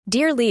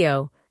Dear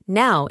Leo,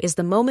 now is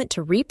the moment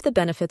to reap the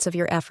benefits of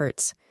your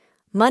efforts.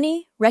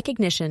 Money,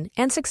 recognition,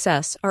 and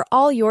success are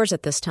all yours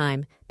at this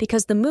time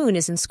because the moon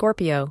is in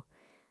Scorpio.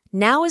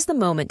 Now is the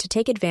moment to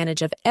take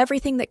advantage of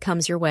everything that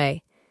comes your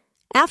way.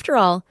 After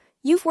all,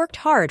 you've worked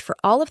hard for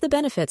all of the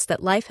benefits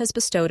that life has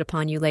bestowed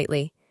upon you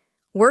lately.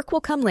 Work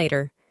will come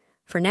later.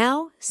 For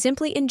now,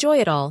 simply enjoy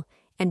it all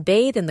and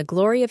bathe in the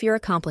glory of your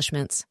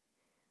accomplishments.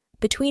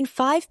 Between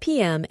 5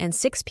 p.m. and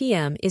 6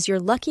 p.m. is your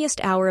luckiest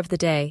hour of the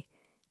day.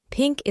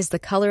 Pink is the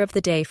color of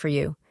the day for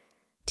you.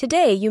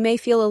 Today, you may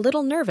feel a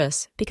little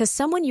nervous because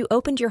someone you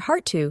opened your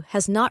heart to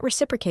has not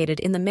reciprocated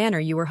in the manner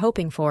you were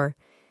hoping for.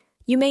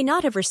 You may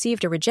not have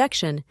received a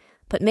rejection,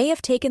 but may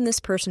have taken this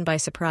person by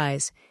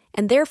surprise,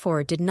 and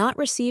therefore did not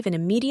receive an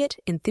immediate,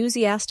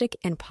 enthusiastic,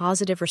 and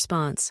positive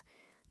response.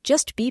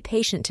 Just be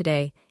patient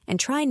today and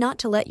try not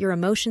to let your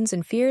emotions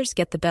and fears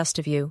get the best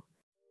of you.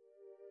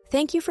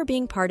 Thank you for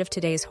being part of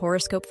today's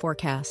horoscope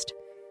forecast.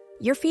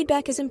 Your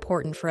feedback is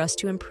important for us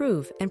to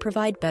improve and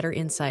provide better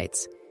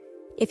insights.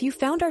 If you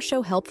found our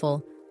show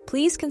helpful,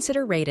 please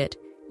consider rate it.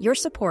 Your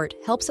support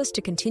helps us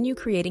to continue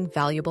creating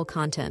valuable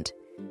content.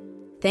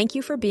 Thank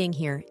you for being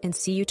here and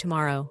see you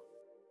tomorrow.